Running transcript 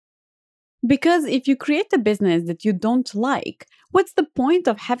Because if you create a business that you don't like, what's the point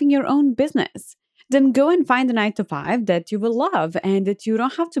of having your own business? Then go and find a 9 to 5 that you will love and that you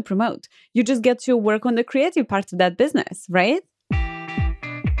don't have to promote. You just get to work on the creative parts of that business, right?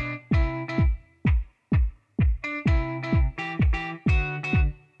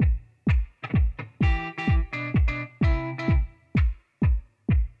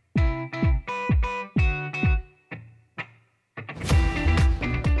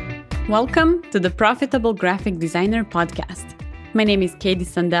 Welcome to the Profitable Graphic Designer podcast. My name is Katie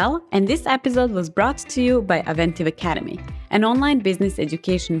Sandel, and this episode was brought to you by Aventive Academy, an online business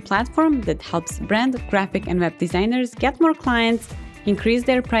education platform that helps brand, graphic, and web designers get more clients, increase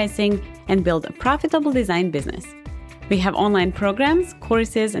their pricing, and build a profitable design business. We have online programs,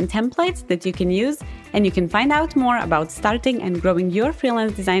 courses, and templates that you can use, and you can find out more about starting and growing your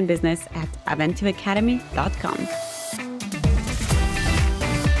freelance design business at aventiveacademy.com.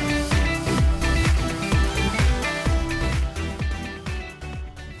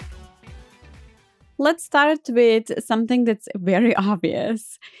 Let's start with something that's very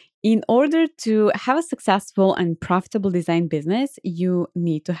obvious. In order to have a successful and profitable design business, you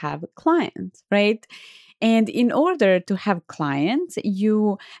need to have clients, right? And in order to have clients,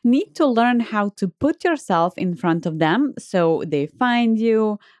 you need to learn how to put yourself in front of them so they find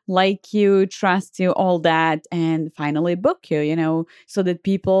you, like you, trust you, all that, and finally book you, so that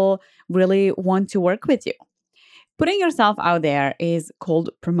people really want to work with you. Putting yourself out there is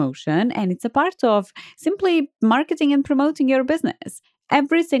called promotion, and it's a part of simply marketing and promoting your business.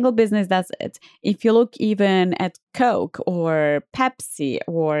 Every single business does it. If you look even at Coke or Pepsi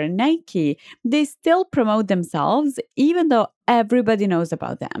or Nike, they still promote themselves even though everybody knows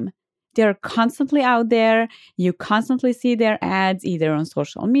about them. They're constantly out there. You constantly see their ads either on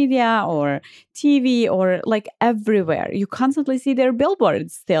social media or TV or like everywhere. You constantly see their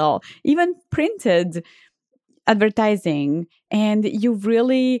billboards still, even printed advertising, and you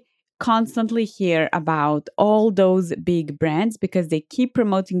really constantly hear about all those big brands because they keep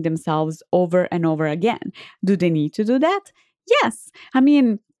promoting themselves over and over again. Do they need to do that? Yes. I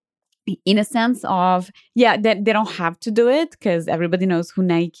mean, in a sense of, yeah, that they don't have to do it because everybody knows who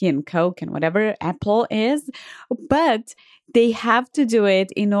Nike and Coke and whatever Apple is, but they have to do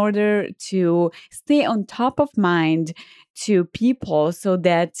it in order to stay on top of mind to people so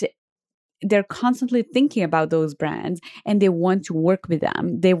that they're constantly thinking about those brands and they want to work with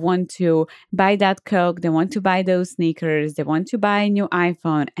them. They want to buy that Coke, they want to buy those sneakers, they want to buy a new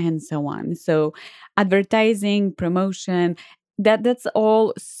iPhone, and so on. So advertising, promotion, that's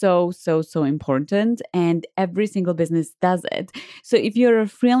all so important, and every single business does it. So if you're a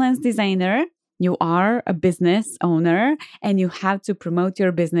freelance designer, you are a business owner and you have to promote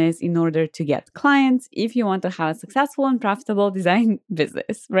your business in order to get clients if you want to have a successful and profitable design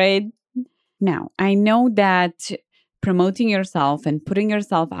business, right? Now, I know that promoting yourself and putting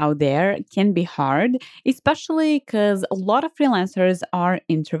yourself out there can be hard, especially because a lot of freelancers are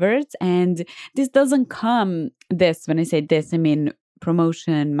introverts. And this doesn't come, when I say this, I mean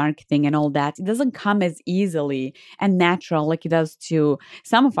promotion, marketing, and all that. It doesn't come as easily and natural like it does to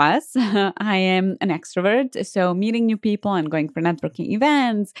some of us. I am an extrovert, so meeting new people and going for networking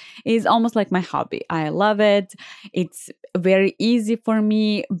events is almost like my hobby. I love it. It's very easy for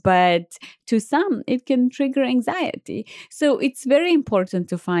me, but to some, it can trigger anxiety. So it's very important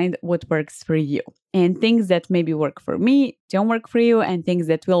to find what works for you. And things that maybe work for me don't work for you, and things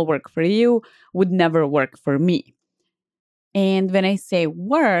that will work for you would never work for me. And when I say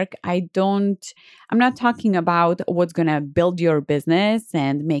work, I'm not talking about what's going to build your business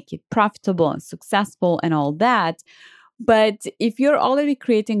and make it profitable and successful and all that. But if you're already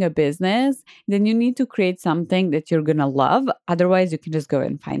creating a business, then you need to create something that you're going to love. Otherwise, you can just go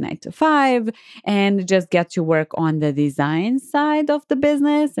and find 9 to 5 and just get to work on the design side of the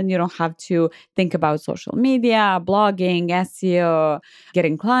business. And you don't have to think about social media, blogging, SEO,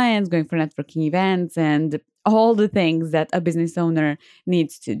 getting clients, going for networking events, and all the things that a business owner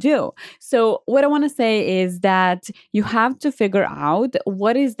needs to do. So what I want to say is that you have to figure out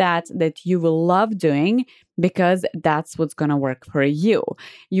what is that you will love doing, because that's what's going to work for you.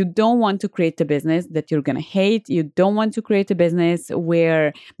 You don't want to create a business that you're going to hate. You don't want to create a business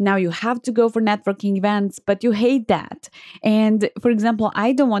where now you have to go for networking events, but you hate that. And for example,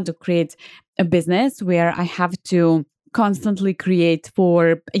 I don't want to create a business where I have to constantly create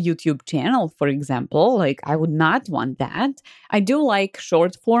for a YouTube channel, for example. Like, I would not want that. I do like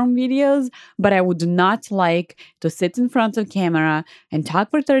short form videos, but I would not like to sit in front of camera and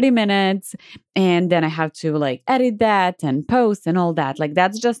talk for 30 minutes And then I have to like edit that and post and all that. Like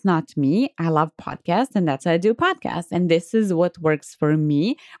that's just not me. I love podcasts and that's how I do podcasts. And this is what works for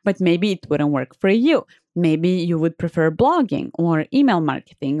me, but maybe it wouldn't work for you. Maybe you would prefer blogging or email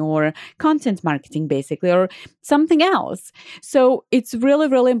marketing or content marketing, basically, or something else. So it's really,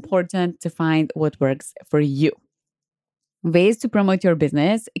 really important to find what works for you. Ways to promote your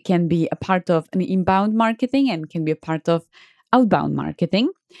business can be a part of an inbound marketing and can be a part of outbound marketing.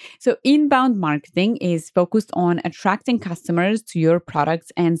 So, inbound marketing is focused on attracting customers to your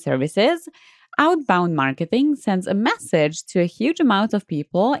products and services. Outbound marketing sends a message to a huge amount of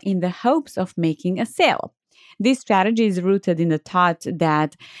people in the hopes of making a sale. This strategy is rooted in the thought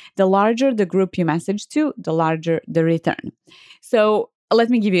that the larger the group you message to, the larger the return. So, let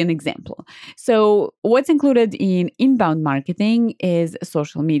me give you an example. So, what's included in inbound marketing is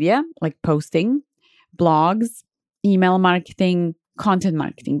social media, like posting, blogs, email marketing, content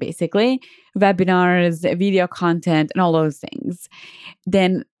marketing, basically, webinars, video content, and all those things.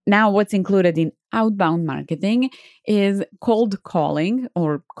 Then now what's included in outbound marketing is cold calling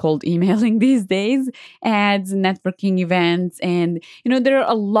or cold emailing these days, ads, networking events. And, there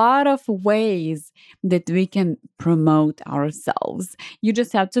are a lot of ways that we can promote ourselves. You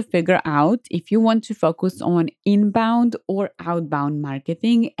just have to figure out if you want to focus on inbound or outbound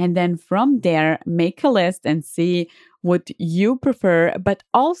marketing. And then from there, make a list and see what you prefer. But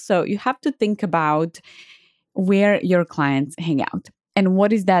also, you have to think about where your clients hang out and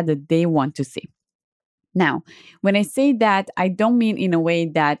what is that they want to see. Now, when I say that, I don't mean in a way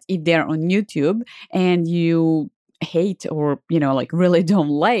that if they're on YouTube and you hate or, like really don't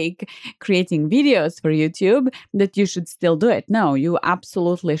like creating videos for YouTube, that you should still do it. No, you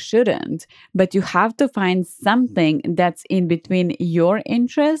absolutely shouldn't. But you have to find something that's in between your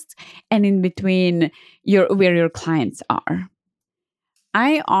interests and in between where your clients are.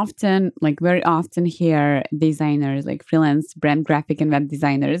 I often, very often hear designers, like freelance brand graphic and web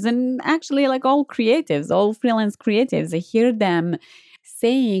designers, and actually like all creatives, all freelance creatives, I hear them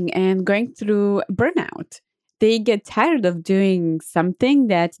saying and going through burnout. They get tired of doing something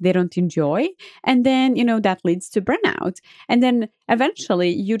that they don't enjoy. And then, that leads to burnout. And then eventually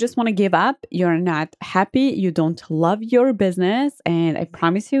you just want to give up. You're not happy. You don't love your business. And I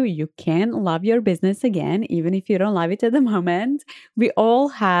promise you, you can love your business again, even if you don't love it at the moment. We all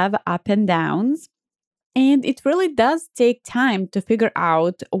have up and downs. And it really does take time to figure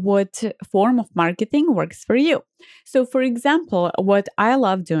out what form of marketing works for you. So, for example, what I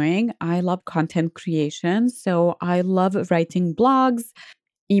love doing, I love content creation. So, I love writing blogs,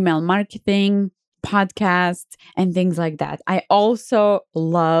 email marketing, podcasts, and things like that. I also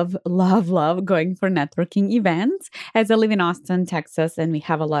love, love, love going for networking events as I live in Austin, Texas, and we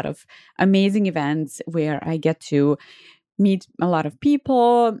have a lot of amazing events where I get to meet a lot of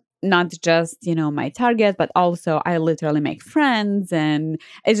people, not just, my target, but also I literally make friends and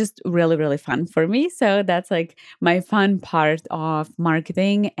it's just really, really fun for me. So that's like my fun part of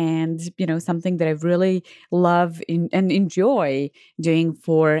marketing and, something that I really love and enjoy doing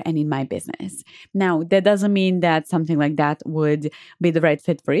for and in my business. Now, that doesn't mean that something like that would be the right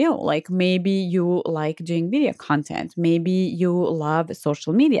fit for you. Like maybe you like doing video content. Maybe you love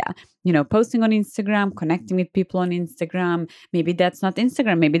social media, posting on Instagram, connecting with people on Instagram. Maybe that's not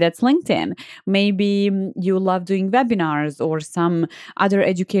Instagram. Maybe that's LinkedIn. Maybe you love doing webinars or some other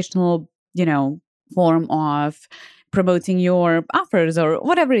educational, form of promoting your offers or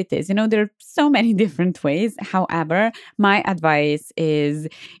whatever it is. There are so many different ways. However, my advice is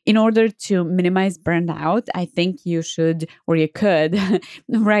in order to minimize burnout, I think you should or you could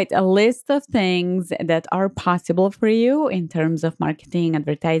write a list of things that are possible for you in terms of marketing,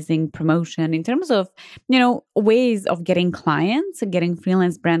 advertising, promotion, in terms of, ways of getting clients, getting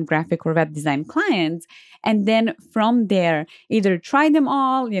freelance brand graphic or web design clients. And then from there, either try them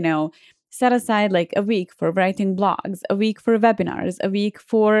all, set aside like a week for writing blogs, a week for webinars, a week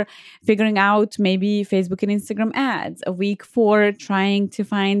for figuring out maybe Facebook and Instagram ads, a week for trying to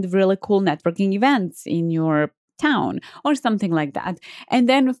find really cool networking events in your town or something like that. And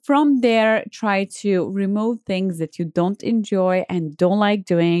then from there, try to remove things that you don't enjoy and don't like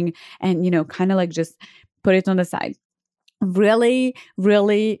doing and, kind of like just put it on the side. Really,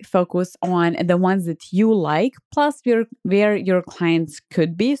 really focus on the ones that you like, plus where your clients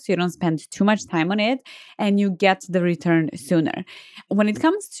could be, so you don't spend too much time on it and you get the return sooner. When it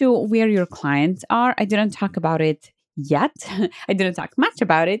comes to where your clients are, I didn't talk about it yet. I didn't talk much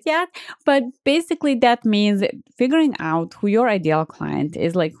about it yet, but basically that means figuring out who your ideal client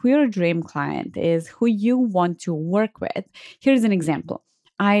is, like who your dream client is, who you want to work with. Here's an example.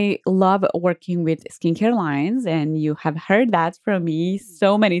 I love working with skincare lines, and you have heard that from me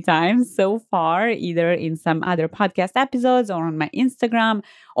so many times so far, either in some other podcast episodes or on my Instagram,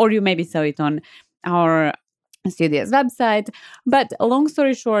 or you maybe saw it on our studio's website. But long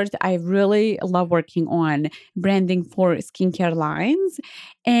story short, I really love working on branding for skincare lines,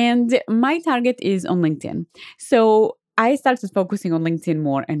 and my target is on LinkedIn. So I started focusing on LinkedIn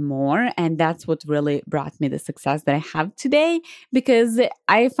more and more, and that's what really brought me the success that I have today, because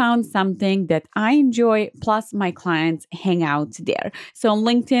I found something that I enjoy, plus my clients hang out there. So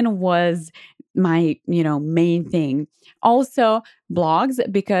LinkedIn was my, main thing. Also blogs,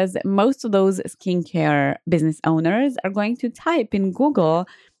 because most of those skincare business owners are going to type in Google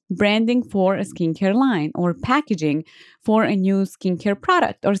branding for a skincare line or packaging for a new skincare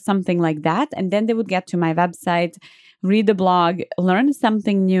product or something like that. And then they would get to my website, read the blog, learn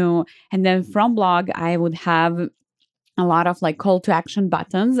something new. And then from blog, I would have a lot of like call to action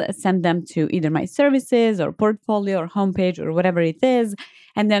buttons, send them to either my services or portfolio or homepage or whatever it is.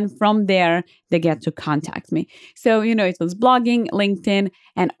 And then from there, they get to contact me. So, it was blogging, LinkedIn,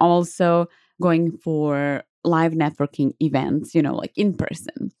 and also going for live networking events, like in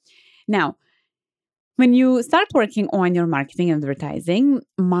person. Now, when you start working on your marketing and advertising,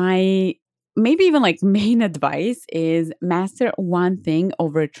 my maybe even like main advice is master one thing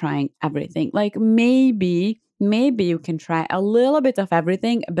over trying everything. Like maybe you can try a little bit of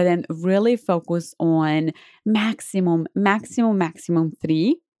everything, but then really focus on maximum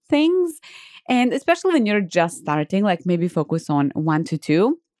 3 things. And especially when you're just starting, like maybe focus on 1 to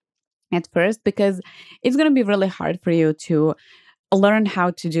 2 at first, because it's going to be really hard for you to learn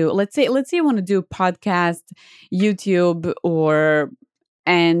how to do, let's say you want to do podcast, YouTube,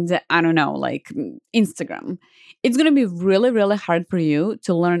 and I don't know, like Instagram. It's going to be really, really hard for you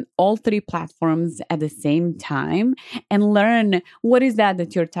to learn all 3 platforms at the same time and learn what is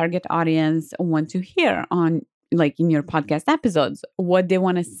that your target audience want to hear on, like in your podcast episodes, what they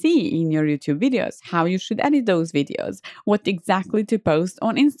want to see in your YouTube videos, how you should edit those videos, what exactly to post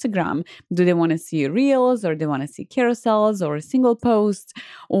on Instagram. Do they want to see reels, or they want to see carousels or single posts,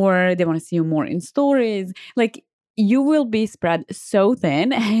 or they want to see you more in stories? Like, you will be spread so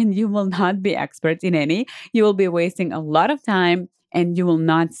thin and you will not be expert in any. You will be wasting a lot of time and you will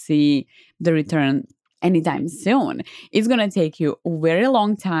not see the return anytime soon. It's going to take you a very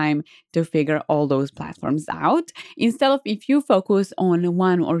long time to figure all those platforms out. Instead of, if you focus on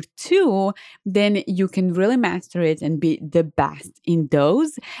 1 or 2, then you can really master it and be the best in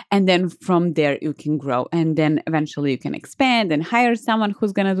those. And then from there, you can grow. And then eventually you can expand and hire someone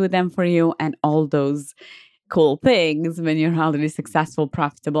who's going to do them for you, and all those cool things when you're already successful,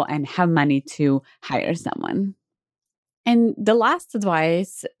 profitable, and have money to hire someone. And the last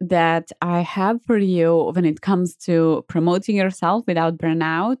advice that I have for you when it comes to promoting yourself without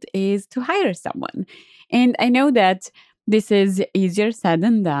burnout is to hire someone. And I know that this is easier said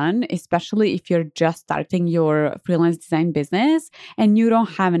than done, especially if you're just starting your freelance design business and you don't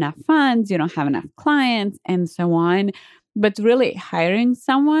have enough funds, you don't have enough clients, and so on. But really, hiring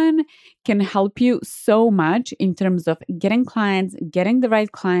someone can help you so much in terms of getting clients, getting the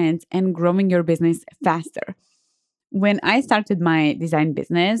right clients, and growing your business faster. When I started my design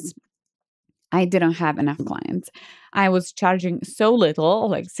business, I didn't have enough clients. I was charging so little,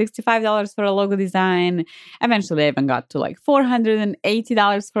 like $65 for a logo design. Eventually, I even got to like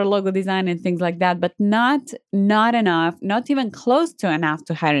 $480 for a logo design and things like that, but not enough, not even close to enough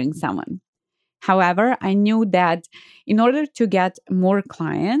to hiring someone. However, I knew that in order to get more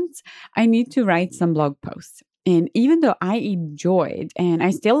clients, I need to write some blog posts. And even though I enjoyed, and I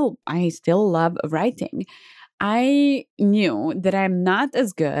still love writing, I knew that I'm not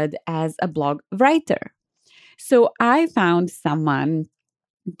as good as a blog writer. So I found someone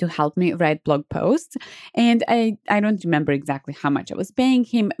to help me write blog posts. And I don't remember exactly how much I was paying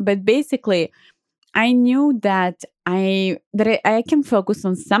him, but basically I knew that I can focus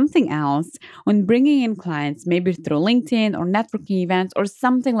on something else, on bringing in clients, maybe through LinkedIn or networking events or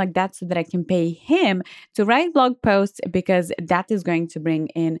something like that, so that I can pay him to write blog posts, because that is going to bring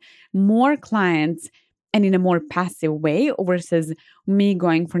in more clients and in a more passive way, versus me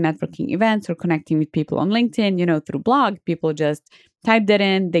going for networking events or connecting with people on LinkedIn, through blog. People just type that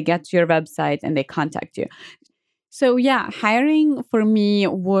in, they get to your website and they contact you. So yeah, hiring for me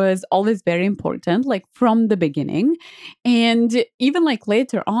was always very important, like from the beginning. And even like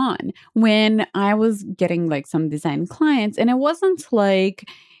later on, when I was getting like some design clients, and I wasn't like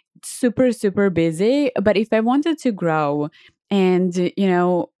super, super busy, but if I wanted to grow and,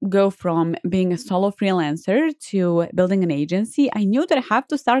 go from being a solo freelancer to building an agency, I knew that I have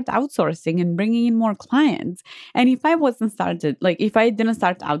to start outsourcing and bringing in more clients. And if I didn't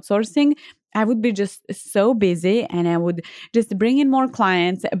start outsourcing, I would be just so busy and I would just bring in more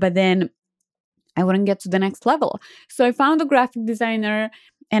clients, but then I wouldn't get to the next level. So I found a graphic designer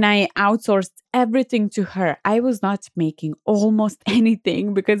and I outsourced everything to her. I was not making almost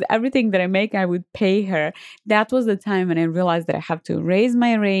anything because everything that I make, I would pay her. That was the time when I realized that I have to raise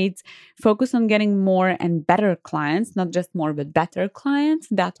my rates, focus on getting more and better clients, not just more, but better clients.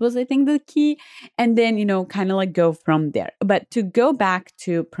 That was, I think, the key. And then, kind of like go from there. But to go back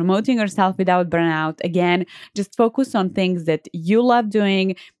to promoting yourself without burnout, again, just focus on things that you love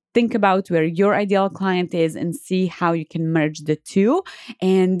doing. Think about where your ideal client is and see how you can merge the two.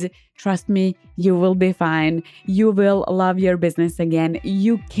 And trust me, you will be fine. You will love your business again.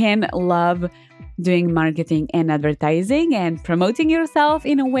 You can love doing marketing and advertising and promoting yourself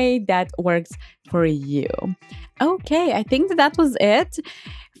in a way that works for you. Okay, I think that was it.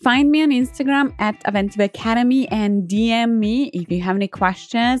 Find me on Instagram at Aventive Academy and DM me if you have any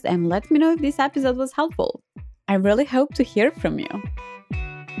questions and let me know if this episode was helpful. I really hope to hear from you.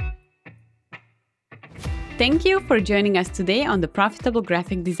 Thank you for joining us today on The Profitable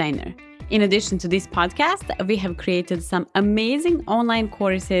Graphic Designer. In addition to this podcast, we have created some amazing online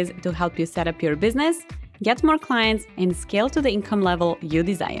courses to help you set up your business, get more clients, and scale to the income level you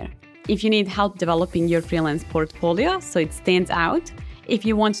desire. If you need help developing your freelance portfolio so it stands out, if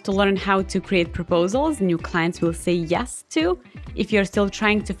you want to learn how to create proposals new clients will say yes to, if you're still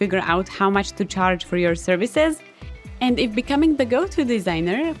trying to figure out how much to charge for your services, and if becoming the go-to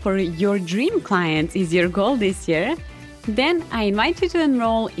designer for your dream clients is your goal this year, then I invite you to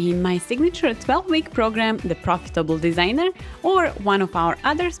enroll in my signature 12-week program, The Profitable Designer, or one of our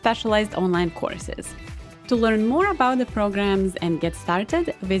other specialized online courses. To learn more about the programs and get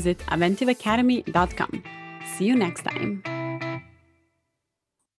started, visit aventiveacademy.com. See you next time.